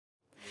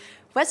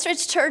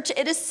Westridge Church,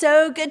 it is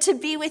so good to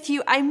be with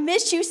you. I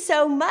miss you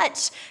so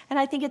much. And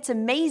I think it's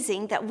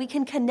amazing that we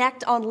can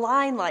connect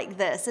online like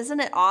this.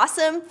 Isn't it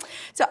awesome?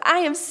 So I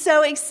am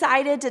so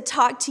excited to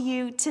talk to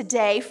you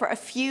today for a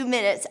few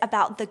minutes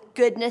about the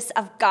goodness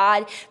of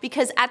God,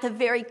 because at the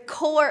very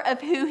core of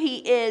who He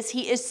is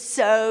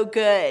so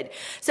good.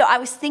 So I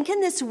was thinking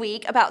this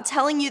week about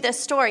telling you this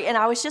story, and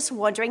I was just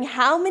wondering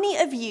how many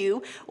of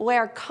you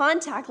wear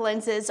contact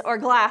lenses or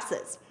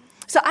glasses?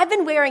 So I've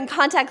been wearing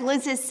contact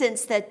lenses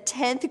since the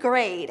 10th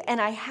grade, and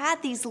I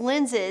had these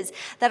lenses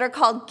that are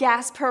called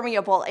gas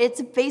permeable.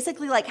 It's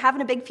basically like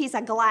having a big piece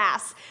of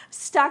glass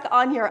stuck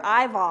on your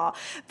eyeball.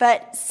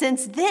 But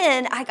since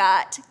then, I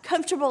got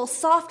comfortable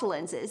soft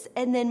lenses,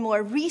 and then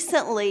more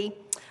recently,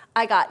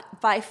 I got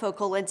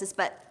bifocal lenses,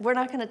 but we're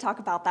not going to talk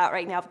about that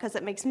right now because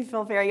it makes me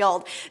feel very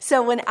old.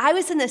 So when I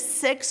was in the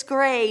 6th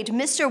grade,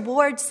 Mr.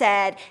 Ward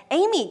said,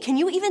 "Amy, can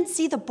you even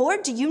see the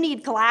board? Do you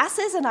need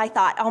glasses?" And I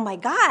thought, oh my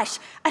gosh,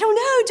 I don't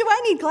know, do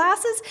I need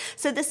glasses?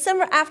 So this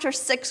summer after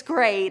 6th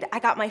grade, I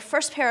got my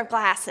first pair of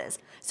glasses.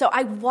 So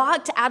I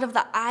walked out of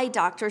the eye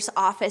doctor's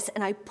office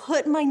and I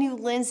put my new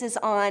lenses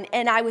on,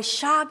 and I was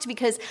shocked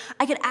because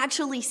I could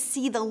actually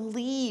see the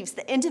leaves,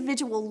 the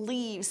individual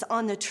leaves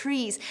on the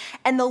trees,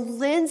 and the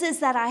lenses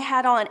that I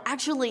had on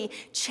actually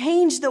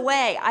changed the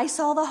way I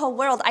saw the whole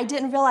world. I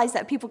didn't realize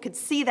that people could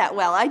see that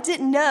well. I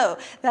didn't know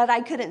that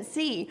I couldn't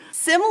see.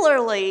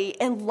 Similarly,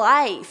 in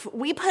life,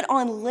 we put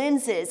on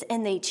lenses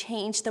and they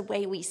change the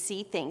way we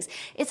see things.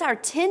 It's our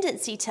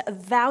tendency to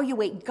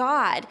evaluate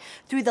God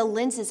through the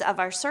lenses of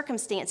our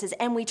circumstances,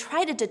 and we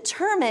try to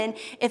determine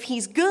if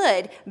He's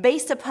good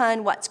based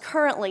upon what's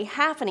currently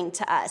happening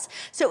to us.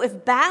 So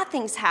if bad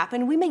things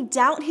happen, we may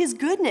doubt His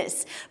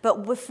goodness,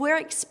 but if we're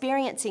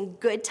experiencing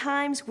good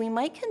times, we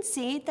might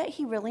concede that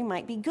He really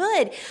might be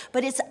good.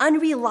 But it's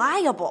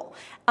unreliable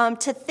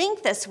to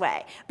think this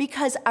way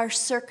because our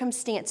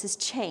circumstances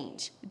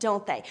change,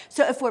 don't they?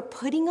 So if we're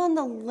putting on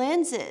the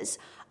lenses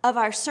of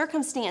our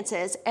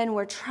circumstances and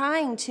we're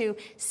trying to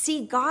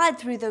see God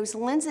through those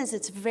lenses,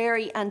 it's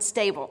very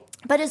unstable.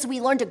 But as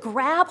we learn to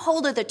grab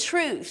hold of the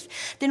truth,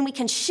 then we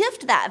can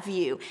shift that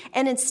view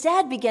and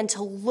instead begin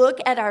to look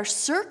at our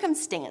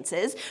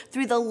circumstances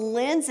through the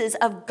lenses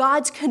of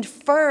God's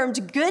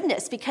confirmed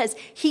goodness, because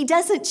He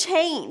doesn't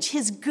change.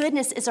 His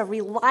goodness is a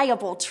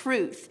reliable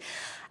truth.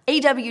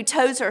 A.W.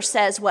 Tozer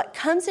says, what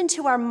comes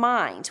into our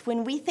mind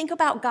when we think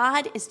about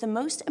God is the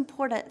most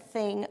important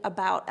thing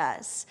about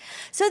us.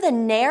 So the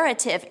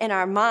narrative in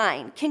our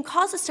mind can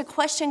cause us to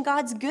question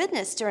God's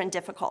goodness during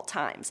difficult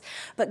times.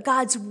 But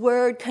God's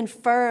word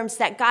confirms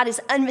that God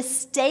is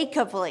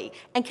unmistakably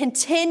and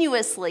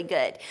continuously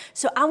good.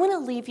 So I want to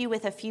leave you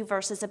with a few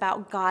verses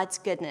about God's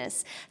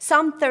goodness.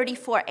 Psalm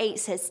 34:8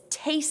 says,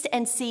 "Taste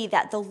and see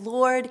that the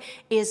Lord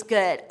is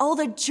good. Oh,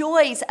 the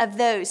joys of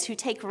those who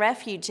take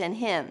refuge in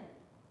Him."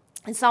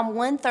 And Psalm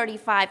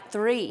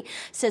 135:3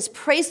 says,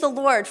 "Praise the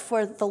Lord,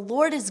 for the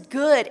Lord is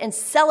good, and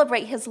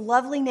celebrate His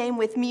lovely name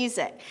with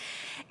music."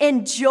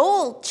 In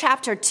Joel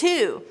chapter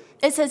 2,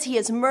 it says He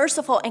is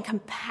merciful and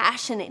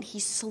compassionate.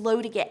 He's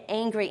slow to get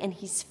angry, and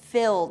He's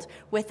filled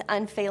with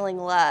unfailing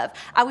love.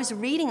 I was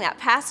reading that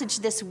passage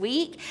this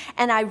week,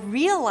 and I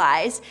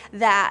realized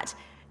that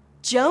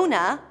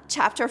Jonah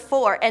chapter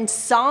 4 and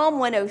Psalm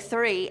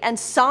 103 and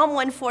Psalm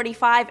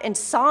 145 and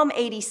Psalm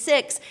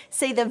 86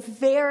 say the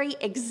very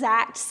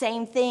exact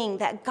same thing,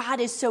 that God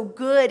is so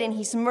good and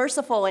He's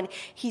merciful and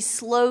He's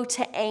slow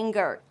to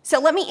anger. So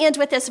let me end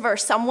with this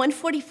verse. Psalm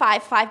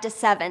 145,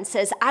 5-7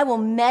 says, "I will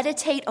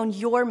meditate on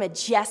your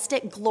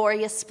majestic,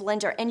 glorious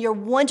splendor and your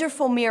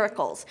wonderful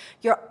miracles.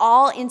 Your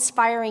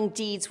awe-inspiring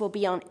deeds will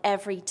be on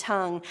every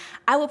tongue.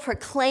 I will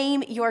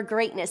proclaim your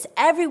greatness.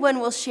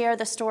 Everyone will share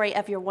the story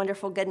of your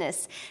wonderful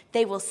goodness.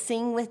 They will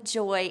sing with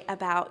joy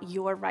about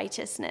your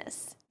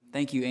righteousness."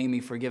 Thank you, Amy,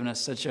 for giving us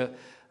such a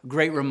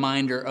great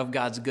reminder of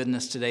God's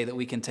goodness today that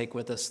we can take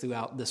with us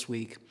throughout this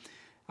week.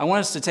 I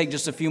want us to take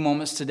just a few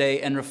moments today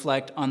and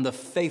reflect on the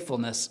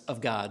faithfulness of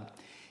God.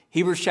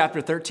 Hebrews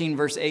chapter 13,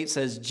 verse 8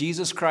 says,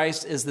 "Jesus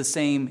Christ is the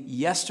same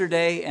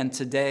yesterday and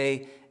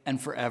today and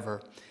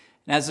forever."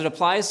 And as it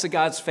applies to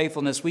God's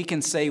faithfulness, we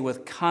can say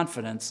with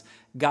confidence,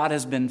 God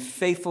has been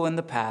faithful in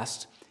the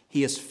past.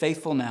 He is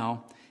faithful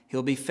now.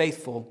 He'll be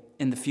faithful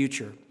in the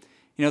future.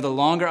 You know, the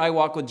longer I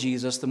walk with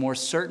Jesus, the more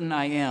certain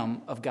I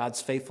am of God's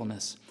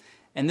faithfulness.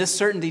 And this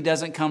certainty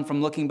doesn't come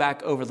from looking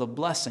back over the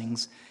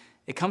blessings.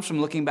 It comes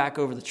from looking back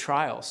over the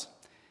trials.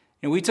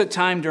 And we took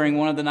time during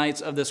one of the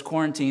nights of this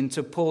quarantine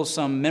to pull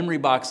some memory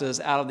boxes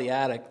out of the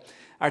attic.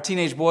 Our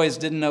teenage boys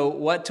didn't know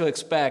what to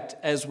expect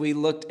as we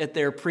looked at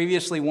their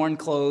previously worn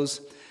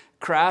clothes,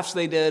 crafts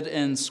they did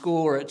in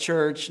school or at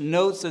church,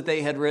 notes that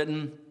they had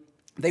written.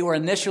 They were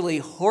initially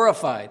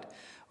horrified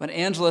when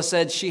Angela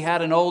said she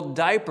had an old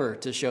diaper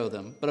to show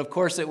them. But of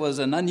course it was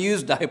an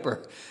unused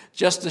diaper,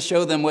 just to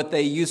show them what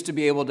they used to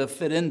be able to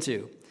fit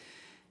into.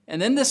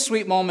 And then this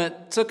sweet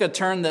moment took a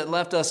turn that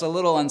left us a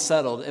little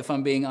unsettled, if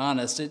I'm being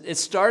honest. It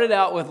started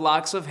out with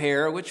locks of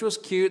hair, which was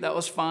cute, that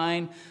was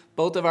fine.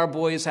 Both of our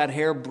boys had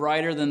hair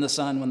brighter than the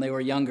sun when they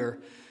were younger.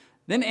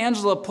 Then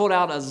Angela pulled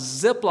out a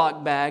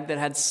Ziploc bag that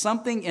had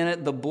something in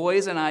it the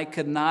boys and I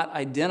could not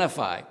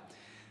identify.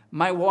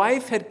 My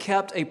wife had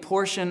kept a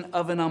portion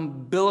of an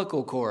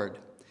umbilical cord.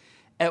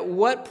 At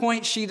what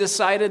point she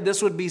decided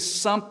this would be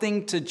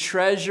something to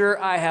treasure,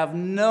 I have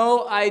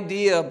no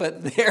idea,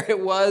 but there it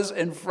was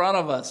in front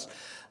of us.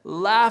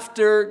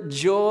 Laughter,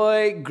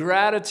 joy,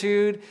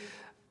 gratitude,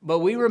 but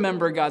we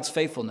remember God's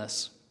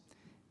faithfulness.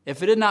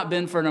 If it had not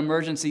been for an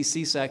emergency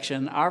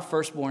C-section, our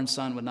firstborn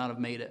son would not have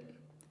made it.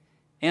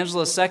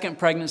 Angela's second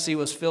pregnancy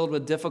was filled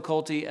with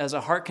difficulty as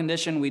a heart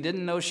condition we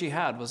didn't know she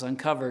had was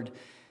uncovered,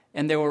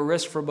 and there were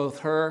risks for both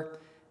her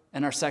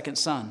and our second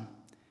son.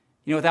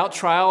 Without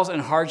trials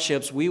and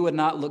hardships, we would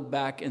not look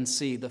back and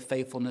see the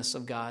faithfulness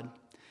of God.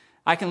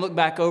 I can look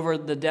back over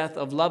the death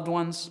of loved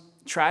ones,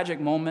 tragic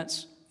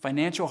moments,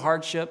 financial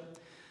hardship,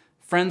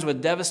 friends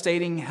with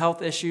devastating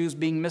health issues,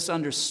 being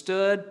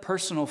misunderstood,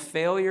 personal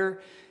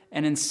failure,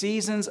 and in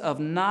seasons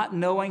of not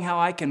knowing how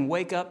I can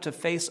wake up to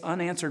face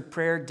unanswered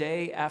prayer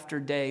day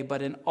after day.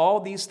 But in all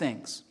these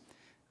things,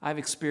 I've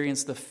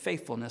experienced the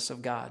faithfulness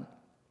of God.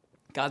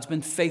 God's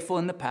been faithful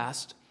in the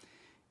past.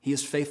 He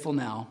is faithful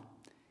now.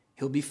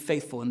 He'll be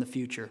faithful in the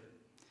future.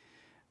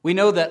 We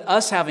know that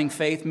us having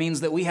faith means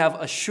that we have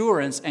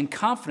assurance and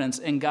confidence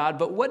in God,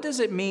 but what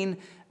does it mean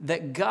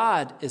that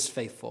God is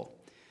faithful?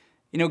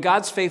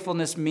 God's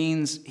faithfulness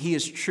means He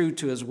is true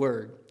to His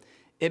word.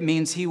 It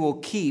means He will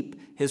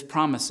keep His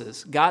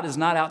promises. God is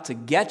not out to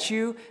get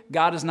you.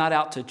 God is not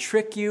out to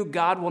trick you.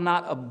 God will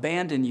not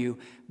abandon you.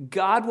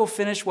 God will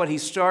finish what He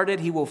started.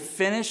 He will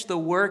finish the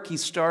work He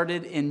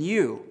started in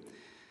you.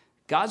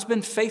 God's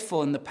been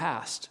faithful in the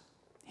past.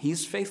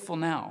 He's faithful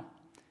now.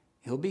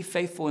 He'll be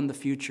faithful in the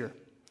future.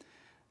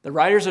 The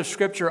writers of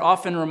Scripture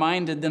often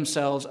reminded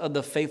themselves of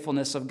the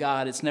faithfulness of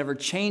God. It's never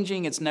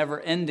changing. It's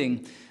never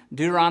ending.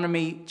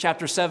 Deuteronomy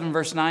chapter 7,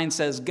 verse 9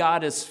 says,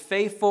 God is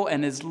faithful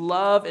and His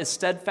love is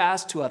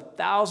steadfast to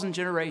 1,000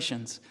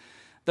 generations.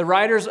 The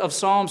writers of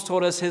Psalms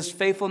told us His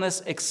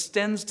faithfulness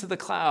extends to the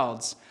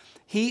clouds.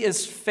 He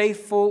is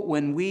faithful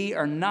when we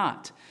are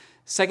not.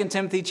 2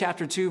 Timothy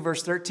chapter 2,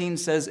 verse 13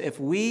 says, if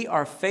we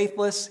are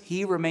faithless,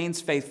 He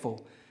remains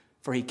faithful,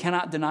 for He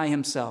cannot deny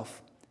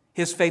Himself.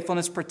 His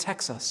faithfulness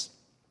protects us.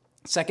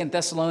 2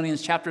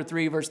 Thessalonians chapter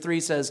 3, verse 3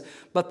 says,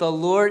 but the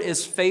Lord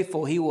is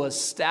faithful. He will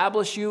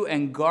establish you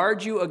and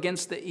guard you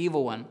against the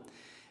evil one.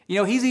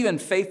 He's even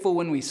faithful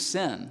when we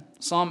sin.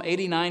 Psalm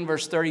 89,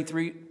 verse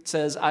 33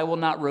 says, I will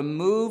not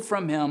remove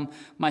from Him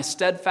my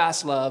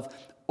steadfast love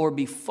or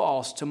be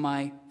false to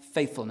my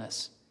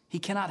faithfulness. He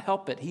cannot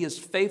help it. He is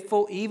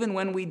faithful even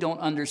when we don't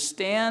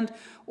understand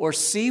or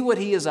see what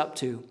He is up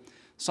to.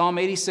 Psalm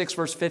 86,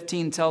 verse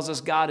 15 tells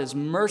us God is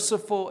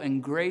merciful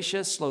and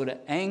gracious, slow to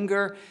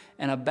anger,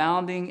 and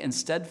abounding in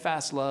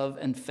steadfast love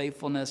and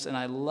faithfulness. And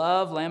I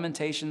love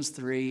Lamentations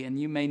 3, and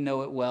you may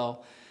know it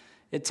well.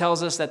 It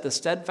tells us that the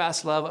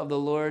steadfast love of the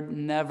Lord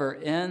never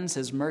ends.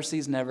 His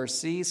mercies never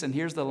cease. And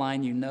here's the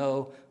line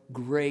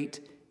great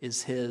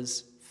is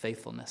His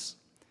faithfulness.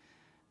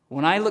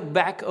 When I look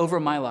back over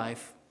my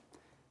life,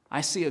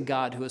 I see a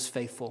God who is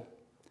faithful.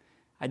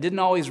 I didn't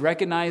always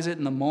recognize it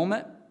in the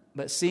moment,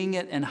 but seeing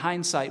it in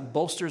hindsight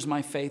bolsters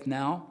my faith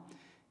now.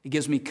 It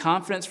gives me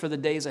confidence for the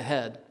days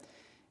ahead,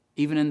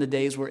 even in the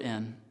days we're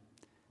in.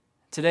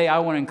 Today, I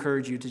want to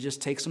encourage you to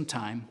just take some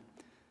time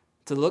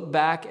to look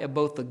back at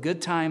both the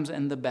good times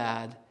and the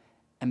bad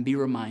and be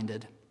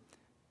reminded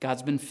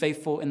God's been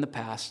faithful in the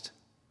past.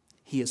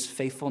 He is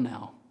faithful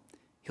now.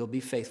 He'll be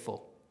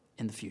faithful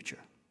in the future.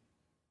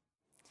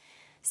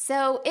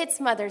 So it's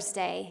Mother's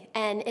Day,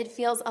 and it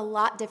feels a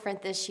lot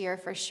different this year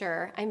for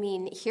sure.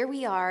 Here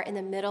we are in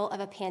the middle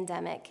of a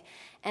pandemic,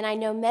 and I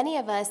know many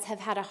of us have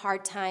had a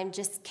hard time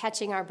just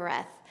catching our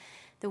breath.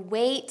 The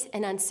weight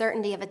and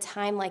uncertainty of a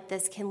time like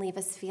this can leave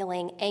us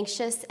feeling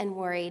anxious and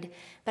worried,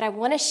 but I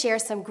want to share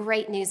some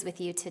great news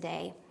with you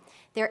today.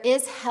 There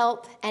is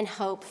help and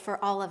hope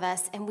for all of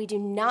us, and we do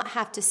not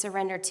have to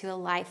surrender to a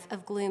life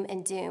of gloom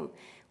and doom.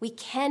 We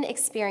can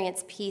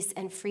experience peace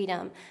and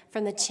freedom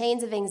from the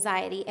chains of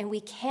anxiety, and we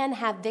can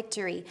have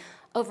victory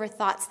over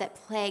thoughts that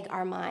plague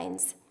our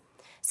minds.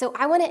 So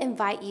I want to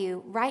invite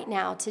you right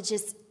now to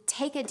just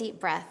take a deep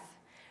breath,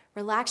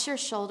 relax your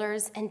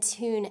shoulders, and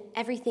tune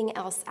everything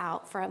else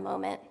out for a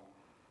moment.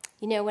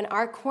 When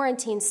our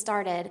quarantine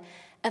started,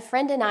 a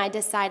friend and I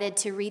decided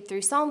to read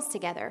through Psalms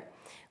together.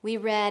 We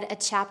read a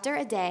chapter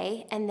a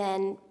day, and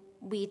then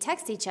we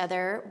text each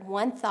other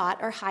one thought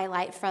or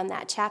highlight from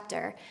that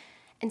chapter.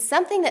 And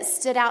something that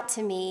stood out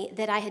to me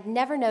that I had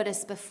never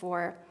noticed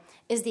before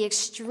is the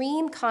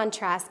extreme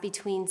contrast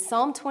between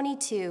Psalm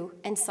 22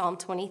 and Psalm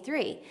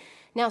 23.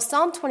 Now,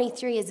 Psalm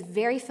 23 is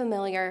very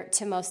familiar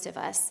to most of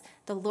us.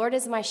 The Lord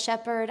is my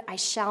shepherd, I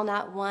shall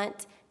not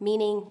want,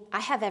 meaning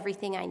I have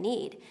everything I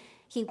need.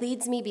 He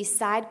leads me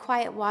beside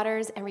quiet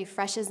waters and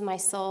refreshes my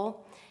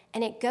soul.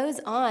 And it goes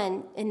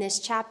on in this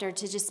chapter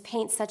to just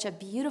paint such a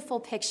beautiful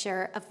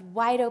picture of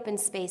wide open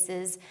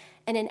spaces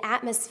and an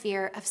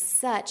atmosphere of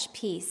such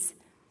peace.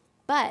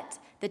 But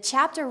the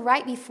chapter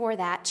right before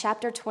that,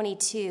 chapter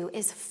 22,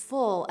 is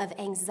full of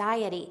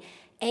anxiety,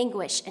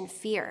 anguish, and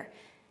fear.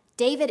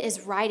 David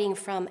is writing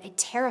from a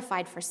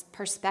terrified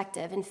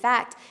perspective. In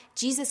fact,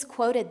 Jesus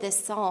quoted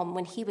this psalm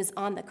when he was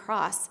on the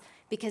cross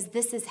because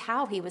this is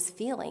how he was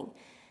feeling.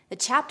 The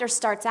chapter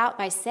starts out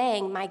by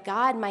saying, my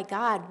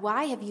God,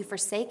 why have you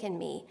forsaken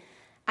me?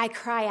 I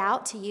cry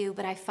out to you,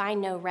 but I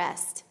find no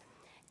rest."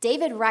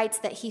 David writes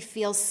that he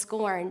feels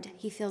scorned,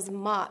 he feels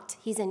mocked,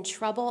 he's in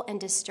trouble and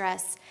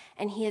distress,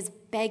 and he is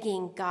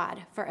begging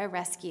God for a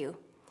rescue.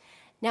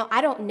 Now,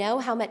 I don't know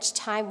how much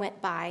time went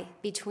by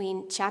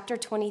between chapter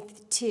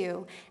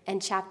 22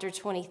 and chapter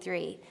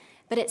 23,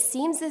 but it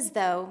seems as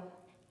though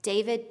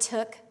David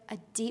took a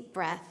deep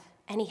breath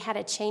and he had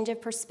a change of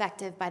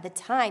perspective by the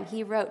time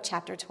he wrote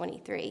chapter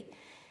 23.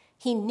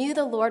 He knew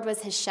the Lord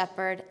was his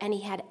shepherd and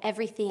he had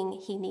everything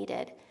he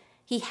needed.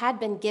 He had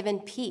been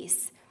given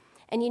peace.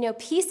 And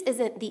peace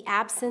isn't the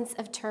absence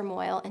of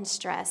turmoil and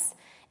stress.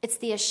 It's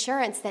the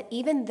assurance that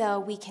even though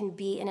we can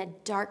be in a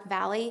dark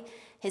valley,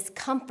 his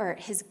comfort,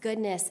 his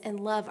goodness, and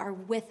love are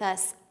with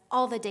us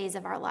all the days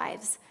of our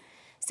lives.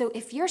 So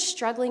if you're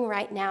struggling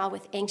right now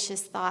with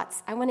anxious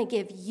thoughts, I want to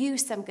give you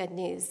some good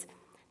news.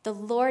 The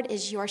Lord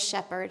is your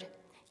shepherd.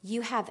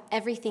 You have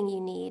everything you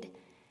need.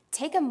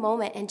 Take a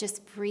moment and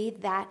just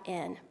breathe that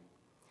in.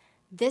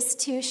 This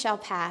too shall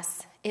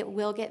pass. It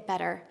will get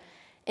better.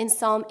 In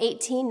Psalm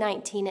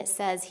 18:19, it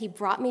says, "He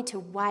brought me to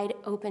wide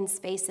open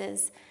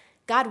spaces."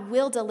 God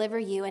will deliver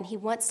you, and he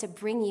wants to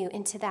bring you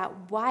into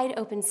that wide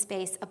open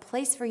space, a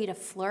place for you to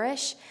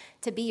flourish,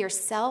 to be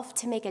yourself,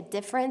 to make a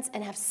difference,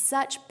 and have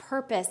such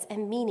purpose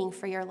and meaning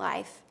for your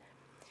life.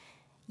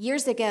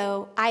 Years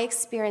ago, I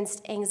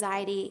experienced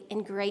anxiety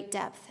in great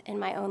depth in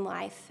my own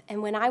life,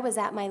 and when I was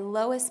at my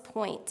lowest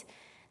point,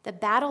 the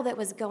battle that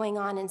was going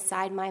on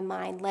inside my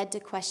mind led to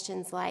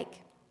questions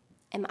like,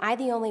 am I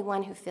the only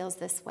one who feels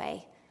this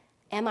way?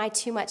 Am I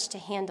too much to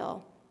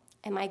handle?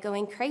 Am I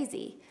going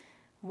crazy?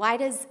 Why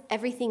does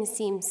everything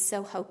seem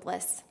so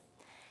hopeless?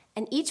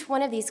 And each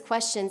one of these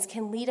questions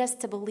can lead us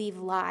to believe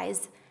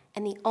lies,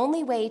 and the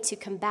only way to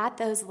combat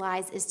those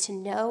lies is to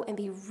know and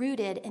be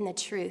rooted in the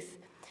truth.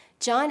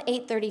 John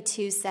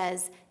 8:32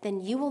 says,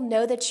 "Then you will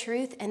know the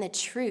truth, and the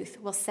truth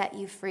will set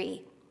you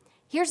free."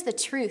 Here's the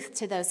truth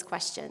to those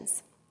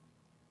questions.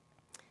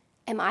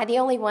 Am I the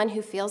only one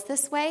who feels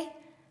this way?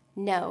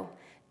 No.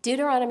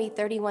 Deuteronomy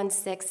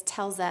 31:6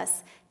 tells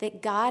us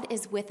that God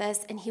is with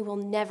us and he will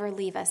never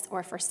leave us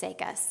or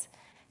forsake us.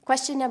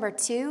 Question number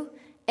 2,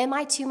 am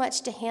I too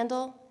much to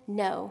handle?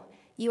 No,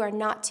 you are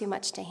not too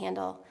much to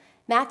handle.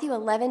 Matthew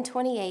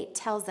 11:28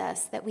 tells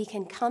us that we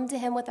can come to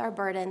him with our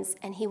burdens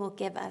and he will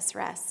give us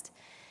rest.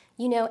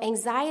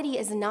 Anxiety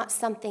is not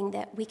something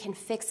that we can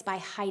fix by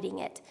hiding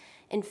it.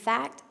 In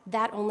fact,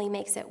 that only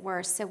makes it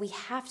worse. So we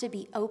have to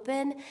be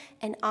open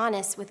and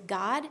honest with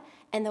God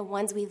and the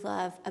ones we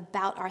love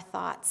about our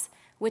thoughts,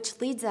 which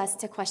leads us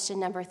to question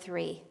number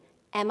 3.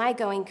 Am I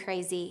going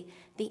crazy?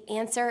 The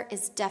answer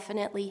is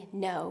definitely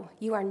no.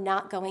 You are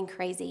not going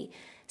crazy.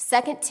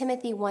 2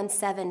 Timothy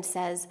 1:7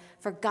 says,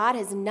 "For God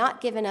has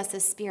not given us a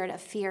spirit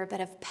of fear, but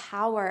of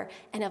power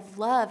and of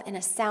love and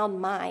a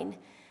sound mind."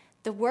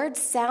 The word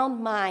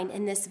sound mind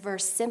in this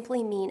verse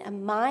simply mean a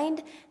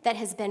mind that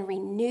has been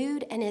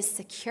renewed and is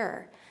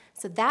secure.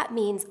 So that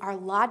means our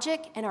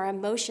logic and our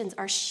emotions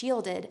are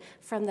shielded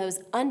from those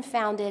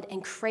unfounded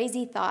and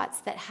crazy thoughts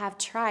that have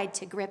tried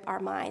to grip our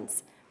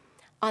minds.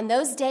 On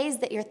those days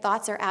that your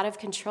thoughts are out of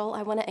control,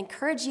 I want to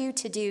encourage you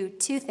to do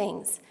 2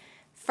 things.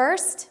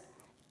 First,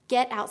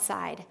 get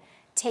outside.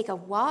 Take a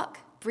walk,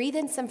 breathe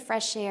in some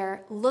fresh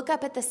air, look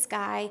up at the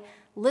sky,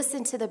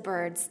 listen to the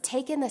birds,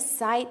 take in the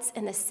sights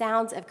and the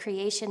sounds of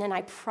creation, and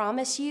I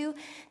promise you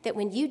that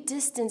when you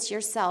distance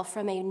yourself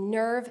from a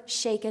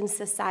nerve-shaken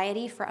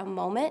society for a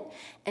moment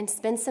and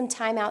spend some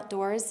time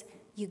outdoors,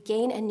 you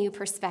gain a new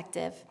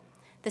perspective.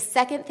 The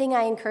second thing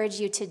I encourage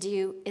you to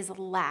do is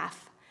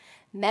laugh.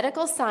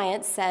 Medical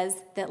science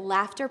says that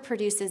laughter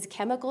produces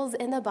chemicals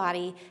in the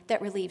body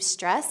that relieve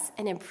stress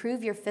and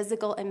improve your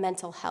physical and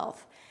mental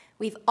health.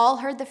 We've all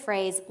heard the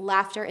phrase,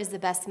 laughter is the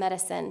best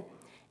medicine.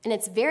 And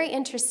it's very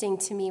interesting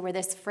to me where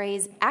this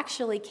phrase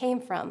actually came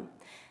from.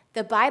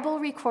 The Bible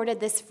recorded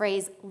this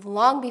phrase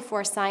long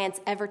before science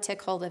ever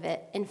took hold of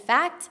it. In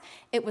fact,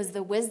 it was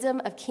the wisdom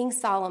of King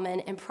Solomon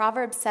in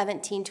Proverbs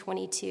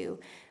 17:22,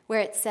 where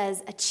it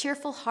says, "A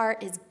cheerful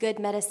heart is good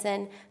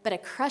medicine, but a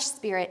crushed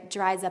spirit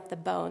dries up the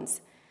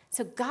bones."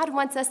 So God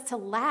wants us to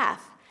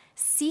laugh.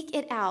 Seek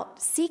it out.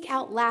 Seek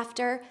out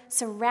laughter.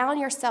 Surround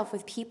yourself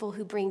with people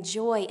who bring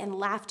joy and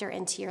laughter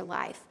into your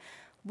life.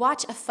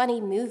 Watch a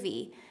funny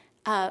movie.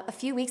 A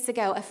few weeks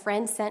ago, a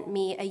friend sent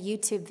me a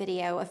YouTube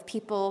video of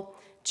people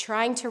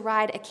trying to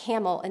ride a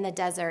camel in the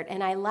desert,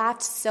 and I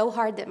laughed so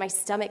hard that my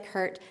stomach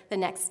hurt the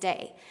next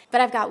day.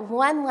 But I've got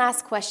one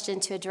last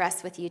question to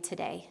address with you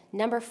today.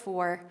 Number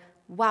 4,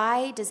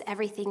 why does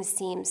everything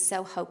seem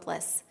so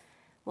hopeless?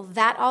 Well,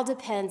 that all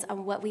depends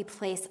on what we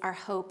place our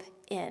hope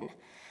in.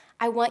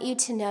 I want you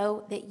to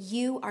know that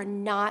you are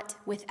not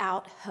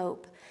without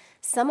hope.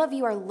 Some of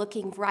you are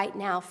looking right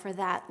now for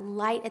that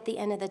light at the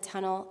end of the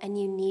tunnel,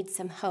 and you need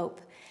some hope.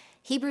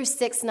 Hebrews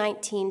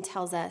 6:19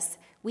 tells us,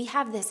 We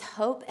have this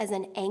hope as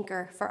an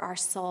anchor for our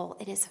soul.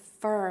 It is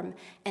firm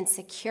and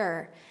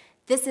secure.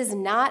 This is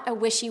not a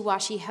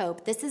wishy-washy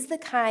hope. This is the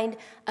kind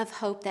of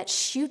hope that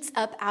shoots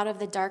up out of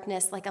the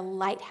darkness like a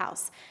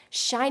lighthouse,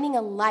 shining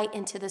a light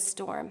into the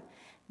storm.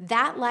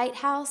 That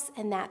lighthouse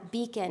and that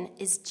beacon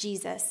is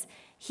Jesus.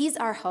 He's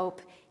our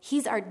hope.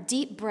 He's our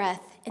deep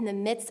breath in the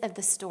midst of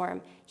the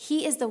storm.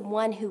 He is the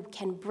one who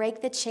can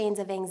break the chains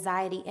of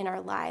anxiety in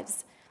our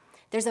lives.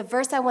 There's a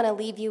verse I want to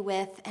leave you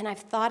with, and I've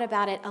thought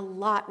about it a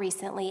lot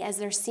recently, as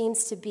there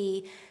seems to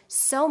be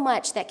so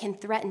much that can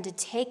threaten to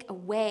take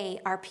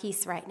away our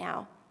peace right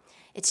now.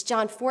 It's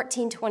John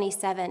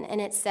 14:27, and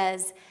it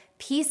says,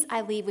 "Peace I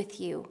leave with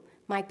you,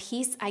 my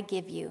peace I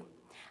give you.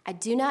 I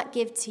do not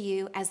give to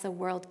you as the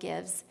world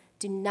gives.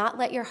 Do not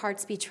let your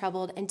hearts be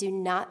troubled, and do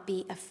not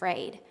be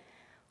afraid."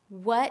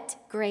 What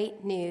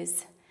great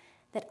news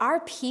that our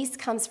peace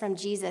comes from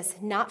Jesus,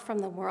 not from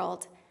the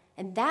world.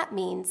 And that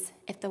means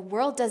if the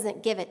world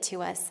doesn't give it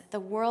to us, the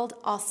world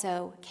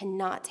also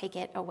cannot take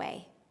it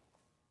away.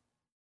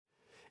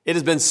 It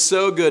has been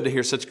so good to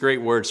hear such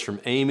great words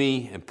from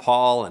Amy and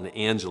Paul and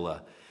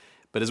Angela.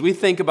 But as we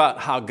think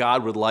about how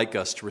God would like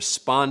us to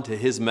respond to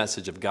his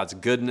message of God's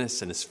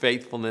goodness and his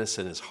faithfulness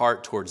and his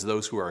heart towards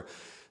those who are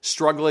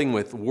struggling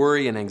with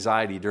worry and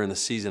anxiety during the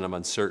season of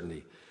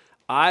uncertainty,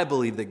 I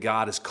believe that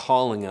God is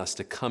calling us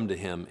to come to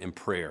him in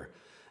prayer.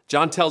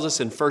 John tells us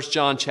in 1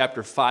 John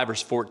chapter 5,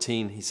 verse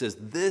 14, he says,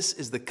 "This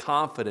is the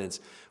confidence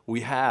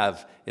we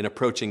have in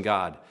approaching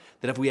God,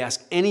 that if we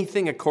ask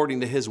anything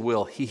according to his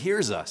will, he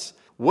hears us."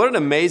 What an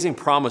amazing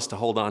promise to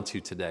hold on to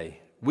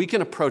today. We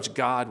can approach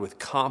God with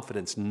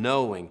confidence,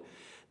 knowing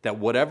that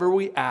whatever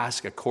we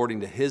ask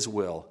according to his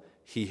will,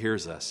 he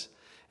hears us.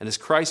 And as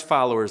Christ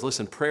followers,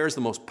 listen, prayer is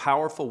the most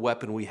powerful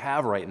weapon we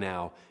have right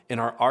now in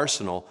our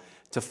arsenal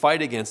to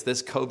fight against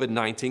this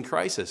COVID-19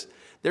 crisis.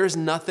 There is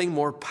nothing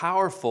more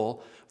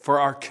powerful for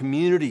our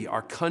community,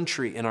 our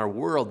country, and our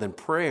world than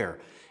prayer.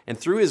 And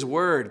through his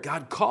word,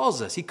 God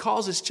calls us. He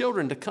calls his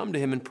children to come to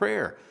him in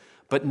prayer.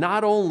 But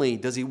not only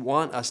does he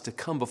want us to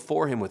come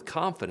before him with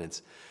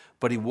confidence,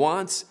 but he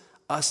wants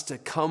us to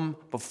come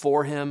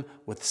before him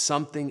with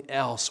something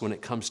else when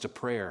it comes to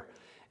prayer.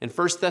 In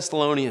 1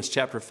 Thessalonians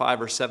chapter 5,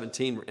 verse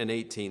 17 and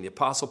 18, the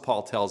Apostle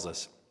Paul tells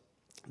us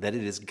that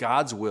it is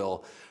God's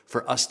will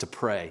for us to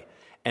pray.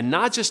 And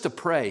not just to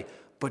pray,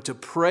 but to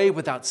pray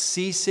without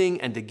ceasing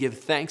and to give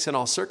thanks in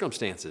all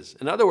circumstances.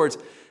 In other words,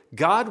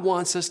 God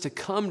wants us to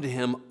come to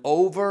him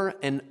over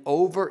and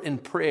over in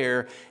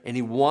prayer, and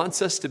he wants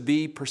us to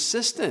be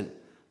persistent.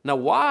 Now,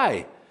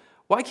 why?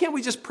 Why can't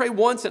we just pray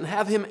once and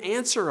have him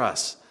answer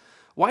us?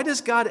 Why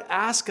does God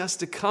ask us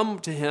to come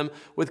to him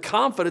with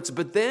confidence,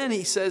 but then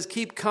he says,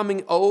 keep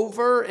coming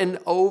over and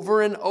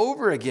over and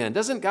over again?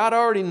 Doesn't God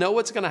already know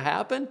what's going to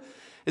happen?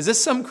 Is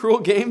this some cruel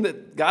game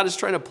that God is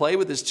trying to play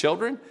with his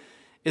children?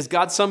 Is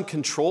God some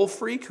control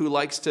freak who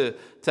likes to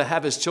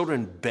have his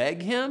children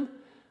beg him?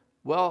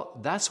 Well,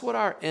 that's what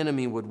our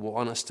enemy would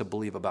want us to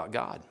believe about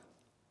God.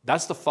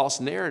 That's the false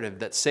narrative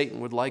that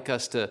Satan would like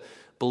us to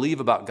believe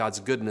about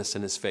God's goodness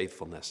and his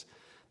faithfulness.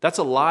 That's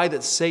a lie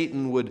that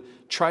Satan would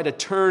try to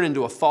turn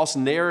into a false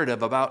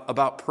narrative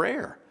about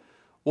prayer.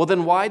 Well,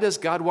 then why does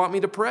God want me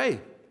to pray?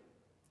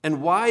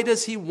 And why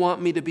does he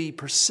want me to be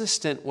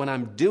persistent when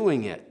I'm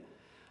doing it?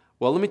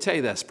 Well, let me tell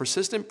you this.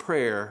 Persistent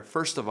prayer,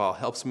 first of all,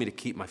 helps me to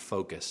keep my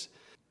focus.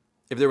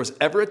 If there was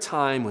ever a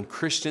time when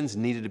Christians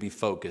needed to be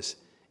focused,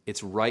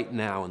 it's right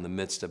now in the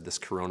midst of this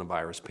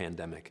coronavirus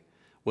pandemic.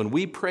 When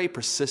we pray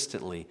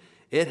persistently,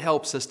 it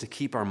helps us to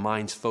keep our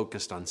minds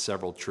focused on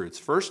several truths.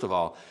 First of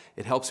all,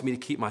 it helps me to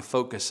keep my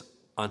focus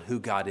on who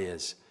God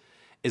is.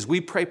 As we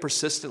pray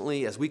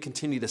persistently, as we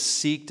continue to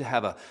seek to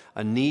have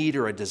a need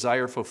or a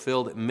desire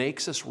fulfilled, it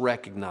makes us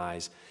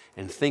recognize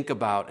and think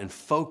about and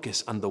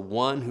focus on the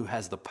one who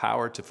has the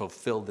power to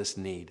fulfill this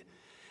need.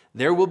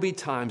 There will be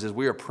times as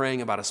we are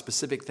praying about a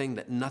specific thing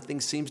that nothing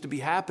seems to be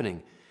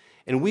happening.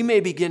 And we may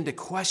begin to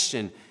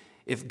question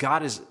if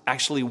God is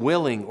actually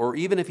willing or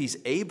even if he's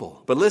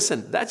able. But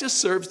listen, that just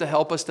serves to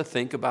help us to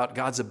think about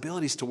God's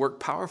abilities to work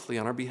powerfully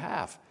on our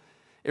behalf.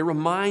 It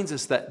reminds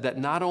us that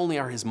not only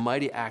are his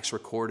mighty acts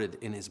recorded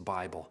in his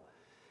Bible,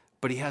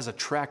 but he has a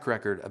track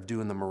record of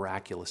doing the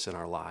miraculous in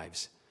our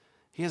lives.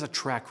 He has a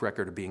track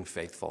record of being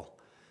faithful.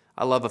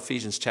 I love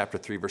Ephesians chapter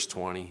 3, verse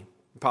 20.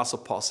 Apostle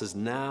Paul says,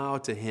 "Now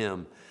to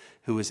him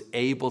who is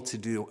able to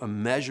do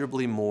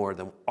immeasurably more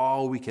than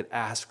all we could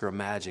ask or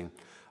imagine,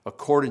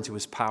 according to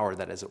his power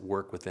that is at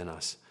work within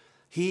us."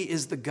 He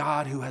is the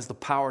God who has the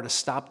power to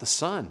stop the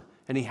sun,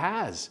 and he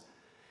has.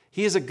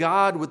 He is a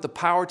God with the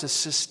power to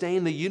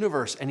sustain the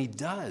universe, and he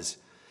does.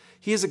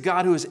 He is a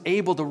God who is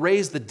able to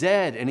raise the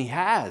dead, and he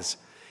has.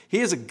 He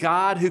is a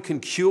God who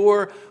can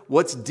cure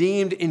what's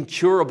deemed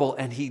incurable,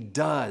 and he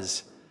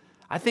does.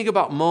 I think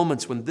about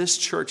moments when this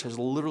church has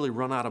literally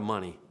run out of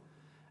money,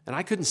 and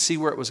I couldn't see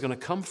where it was going to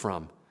come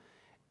from.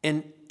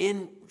 And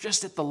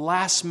just at the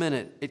last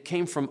minute, it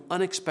came from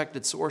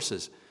unexpected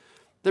sources.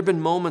 There have been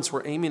moments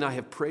where Amy and I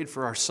have prayed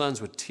for our sons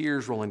with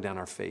tears rolling down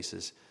our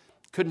faces.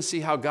 Couldn't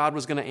see how God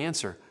was going to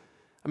answer.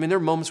 I mean, there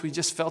were moments we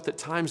just felt at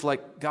times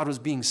like God was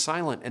being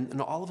silent,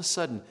 and all of a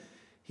sudden,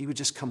 he would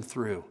just come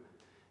through.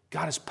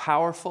 God is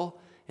powerful,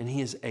 and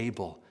he is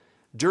able.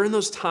 During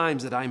those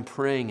times that I'm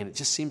praying and it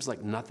just seems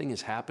like nothing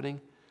is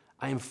happening,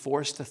 I am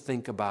forced to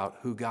think about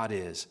who God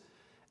is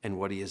and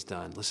what he has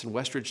done. Listen,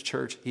 Westridge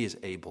Church, he is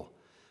able.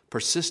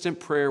 Persistent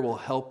prayer will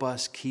help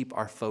us keep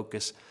our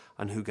focus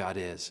on who God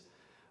is,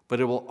 but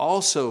it will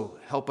also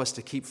help us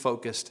to keep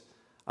focused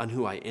on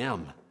who I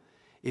am.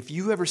 If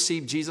you have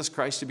received Jesus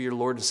Christ to be your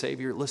Lord and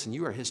Savior, listen,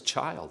 you are his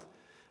child.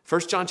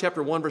 1 John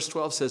chapter 1, verse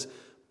 12 says,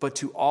 "But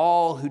to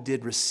all who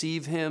did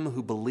receive him,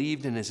 who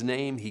believed in his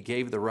name, he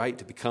gave the right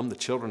to become the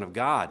children of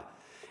God."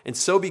 And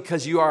so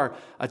because you are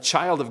a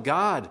child of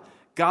God,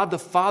 God the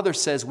Father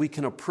says we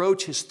can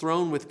approach his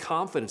throne with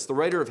confidence. The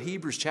writer of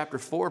Hebrews chapter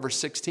 4, verse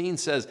 16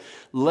 says,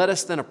 "Let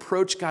us then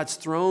approach God's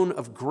throne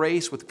of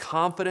grace with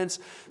confidence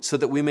so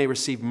that we may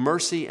receive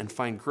mercy and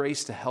find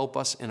grace to help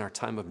us in our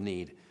time of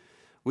need."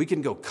 We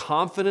can go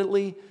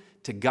confidently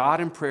to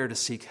God in prayer to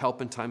seek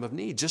help in time of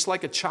need, just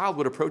like a child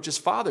would approach his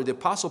father. The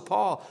Apostle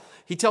Paul,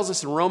 he tells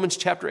us in Romans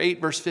chapter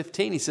 8, verse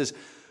 15, he says,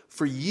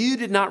 "For you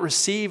did not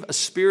receive a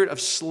spirit of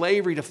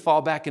slavery to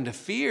fall back into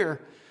fear,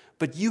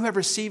 but you have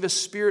received a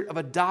spirit of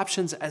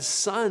adoptions as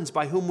sons,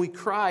 by whom we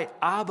cry,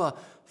 'Abba,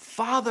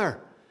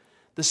 Father.'"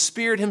 The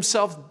Spirit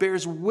himself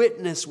bears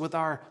witness with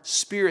our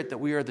spirit that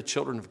we are the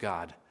children of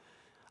God.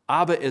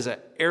 Abba is an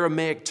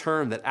Aramaic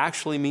term that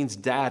actually means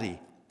daddy.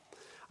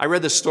 I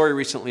read this story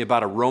recently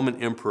about a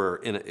Roman emperor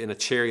in a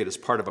chariot as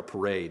part of a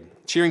parade.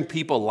 Cheering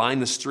people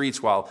lined the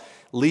streets while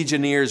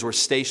legionnaires were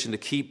stationed to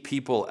keep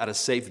people at a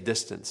safe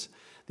distance.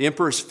 The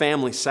emperor's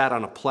family sat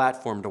on a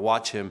platform to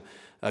watch him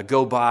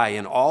go by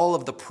in all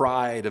of the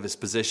pride of his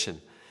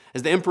position.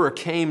 As the emperor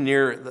came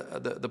near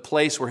the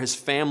place where his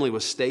family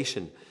was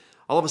stationed,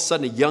 all of a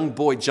sudden a young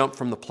boy jumped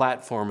from the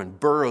platform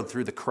and burrowed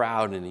through the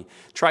crowd, and he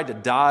tried to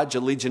dodge a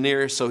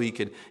legionnaire so he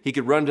could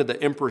run to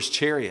the emperor's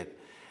chariot.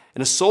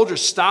 And a soldier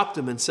stopped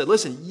him and said,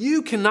 "Listen,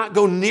 you cannot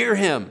go near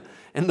him."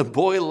 And the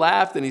boy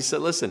laughed and he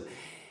said, "Listen,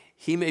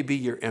 he may be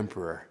your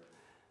emperor,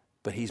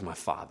 but he's my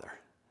father."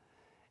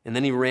 And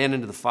then he ran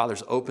into the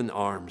father's open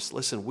arms.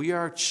 Listen, we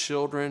are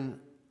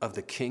children of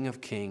the King of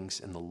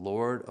Kings and the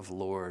Lord of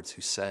Lords,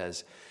 who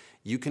says,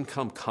 "You can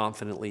come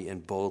confidently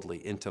and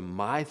boldly into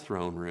my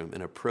throne room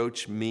and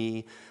approach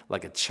me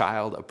like a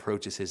child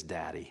approaches his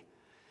daddy."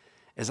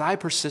 As I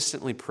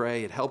persistently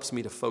pray, it helps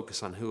me to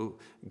focus on who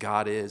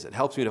God is. It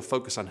helps me to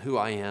focus on who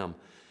I am,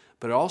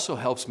 but it also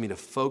helps me to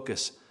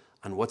focus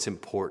on what's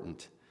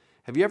important.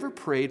 Have you ever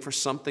prayed for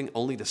something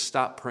only to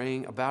stop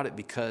praying about it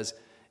because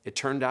it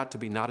turned out to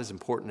be not as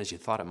important as you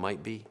thought it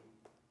might be?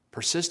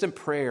 Persistent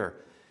prayer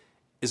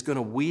is going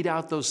to weed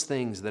out those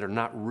things that are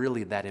not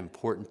really that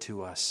important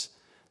to us.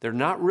 They're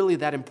not really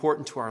that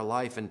important to our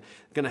life, and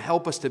going to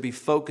help us to be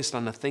focused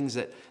on the things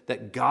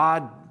that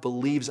God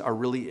believes are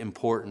really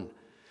important.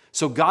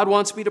 So God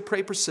wants me to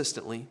pray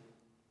persistently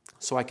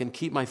so I can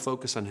keep my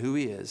focus on who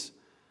he is,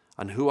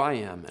 on who I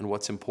am, and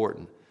what's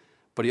important.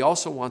 But he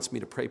also wants me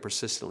to pray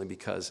persistently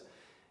because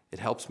it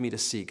helps me to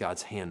see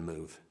God's hand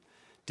move.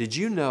 Did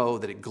you know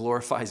that it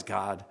glorifies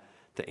God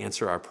to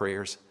answer our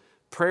prayers?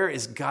 Prayer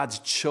is God's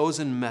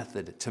chosen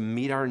method to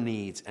meet our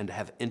needs and to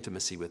have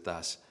intimacy with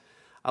us.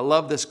 I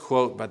love this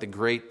quote by the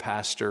great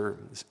pastor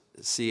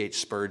C.H.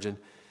 Spurgeon.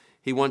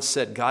 He once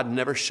said, "God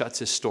never shuts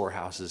his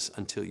storehouses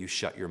until you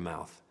shut your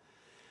mouth."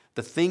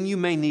 The thing you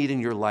may need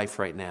in your life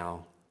right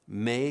now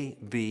may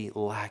be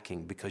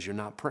lacking because you're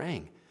not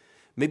praying.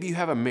 Maybe you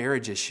have a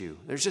marriage issue.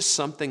 There's just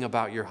something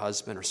about your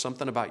husband or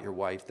something about your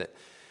wife that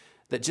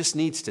just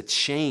needs to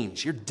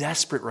change. You're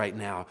desperate right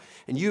now,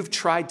 and you've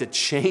tried to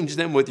change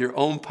them with your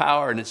own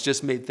power, and it's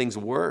just made things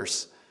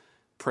worse.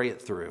 Pray it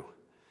through.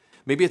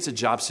 Maybe it's a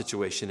job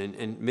situation,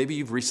 and maybe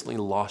you've recently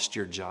lost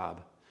your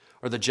job,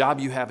 or the job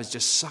you have is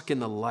just sucking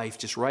the life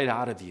just right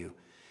out of you.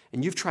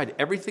 And you've tried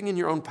everything in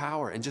your own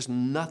power and just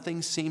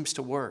nothing seems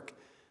to work.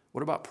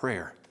 What about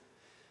prayer?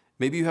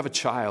 Maybe you have a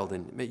child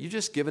and you've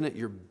just given it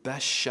your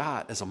best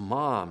shot as a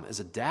mom, as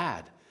a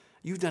dad.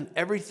 You've done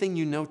everything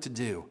you know to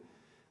do.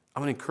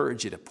 I want to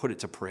encourage you to put it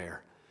to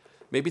prayer.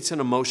 Maybe it's an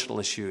emotional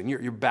issue and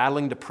you're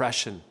battling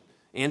depression.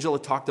 Angela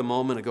talked a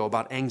moment ago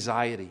about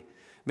anxiety.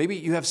 Maybe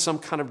you have some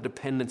kind of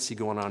dependency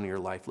going on in your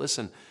life.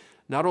 Listen,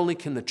 not only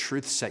can the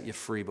truth set you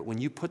free, but when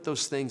you put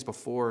those things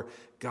before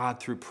God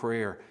through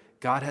prayer,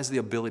 God has the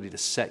ability to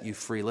set you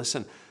free.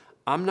 Listen,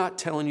 I'm not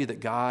telling you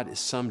that God is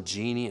some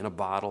genie in a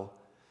bottle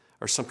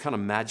or some kind of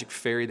magic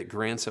fairy that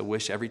grants a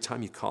wish every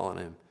time you call on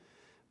him.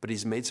 But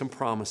he's made some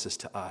promises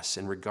to us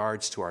in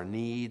regards to our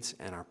needs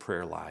and our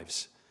prayer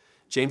lives.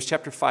 James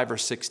chapter 5,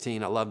 verse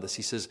 16, I love this.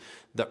 He says,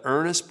 "The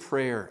earnest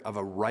prayer of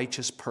a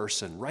righteous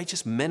person,"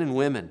 righteous men and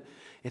women,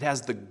 it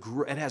has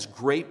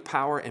great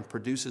power and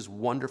produces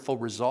wonderful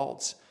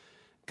results.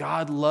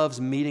 God loves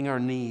meeting our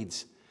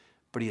needs,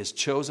 but he has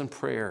chosen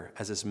prayer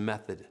as his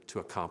method to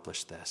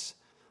accomplish this.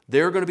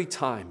 There are going to be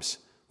times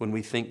when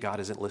we think God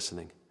isn't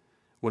listening,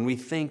 when we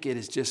think it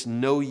is just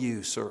no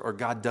use or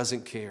God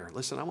doesn't care.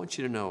 Listen, I want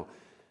you to know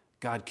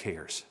God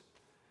cares.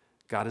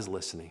 God is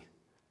listening.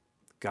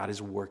 God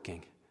is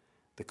working.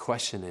 The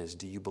question is,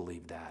 do you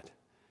believe that?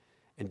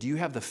 And do you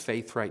have the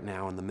faith right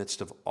now in the midst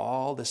of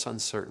all this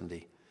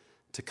uncertainty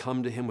to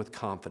come to him with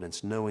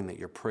confidence, knowing that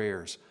your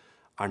prayers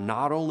are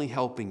not only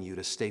helping you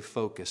to stay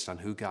focused on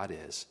who God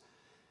is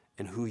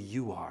and who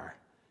you are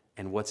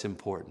and what's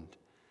important,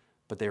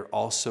 but they're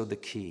also the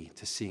key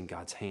to seeing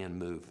God's hand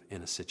move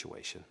in a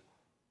situation?